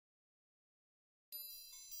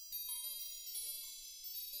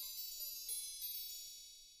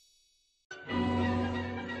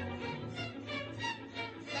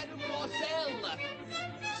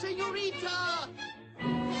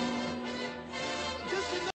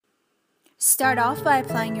Start off by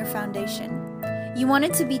applying your foundation. You want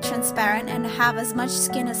it to be transparent and have as much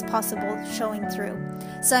skin as possible showing through.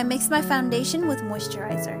 So I mix my foundation with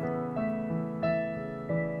moisturizer.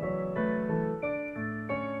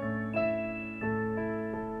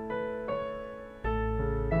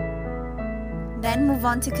 Then move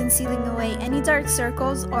on to concealing away any dark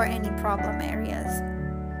circles or any problem areas.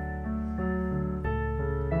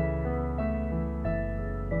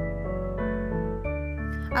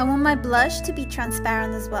 I want my blush to be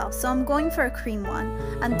transparent as well, so I'm going for a cream one.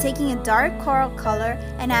 I'm taking a dark coral color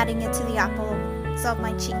and adding it to the apples of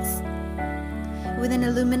my cheeks. With an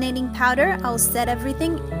illuminating powder, I'll set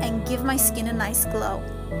everything and give my skin a nice glow.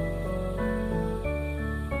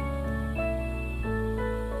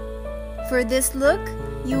 For this look,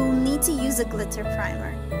 you will need to use a glitter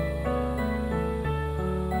primer.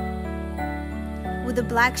 With a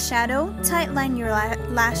black shadow, tightline your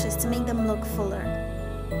lashes to make them look fuller.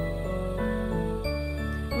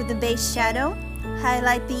 With the base shadow,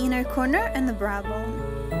 highlight the inner corner and the brow bone.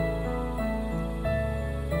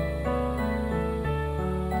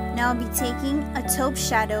 Now I'll be taking a taupe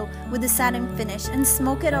shadow with a satin finish and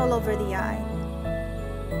smoke it all over the eye.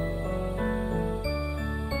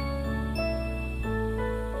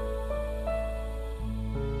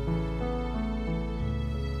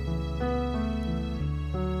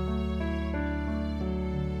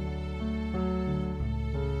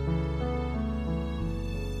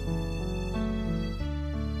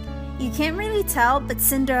 You can't really tell, but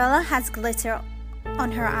Cinderella has glitter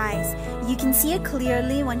on her eyes. You can see it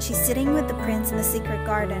clearly when she's sitting with the prince in the secret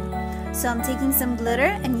garden. So I'm taking some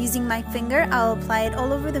glitter and using my finger, I'll apply it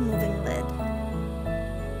all over the moving lid.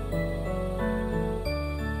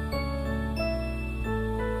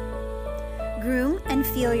 Groom and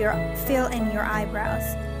fill in your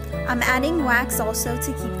eyebrows. I'm adding wax also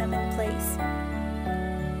to keep them in place.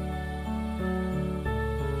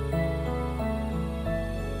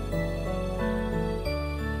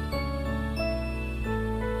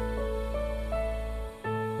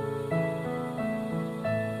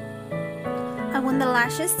 I want the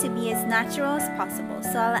lashes to be as natural as possible,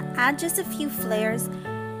 so I'll add just a few flares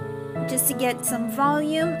just to get some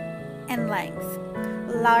volume and length.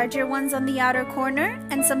 Larger ones on the outer corner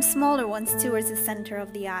and some smaller ones towards the center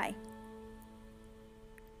of the eye.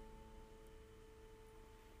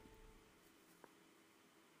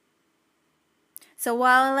 So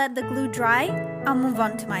while I let the glue dry, I'll move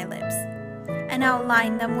on to my lips. And I'll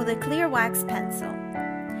line them with a clear wax pencil.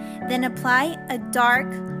 Then apply a dark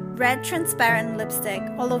red transparent lipstick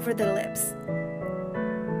all over the lips.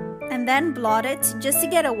 And then blot it just to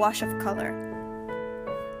get a wash of color.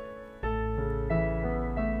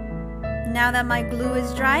 Now that my glue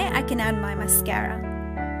is dry, I can add my mascara.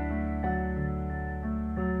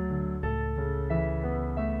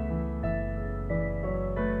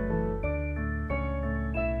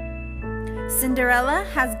 Cinderella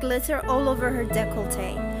has glitter all over her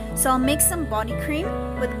décolleté, so I'll mix some body cream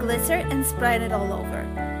with glitter and spread it all over.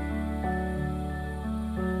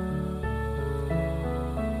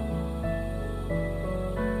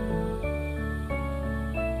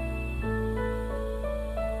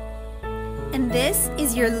 And this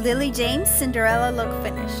is your Lily James Cinderella look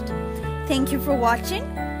finished. Thank you for watching,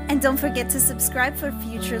 and don't forget to subscribe for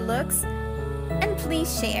future looks, and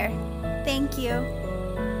please share. Thank you.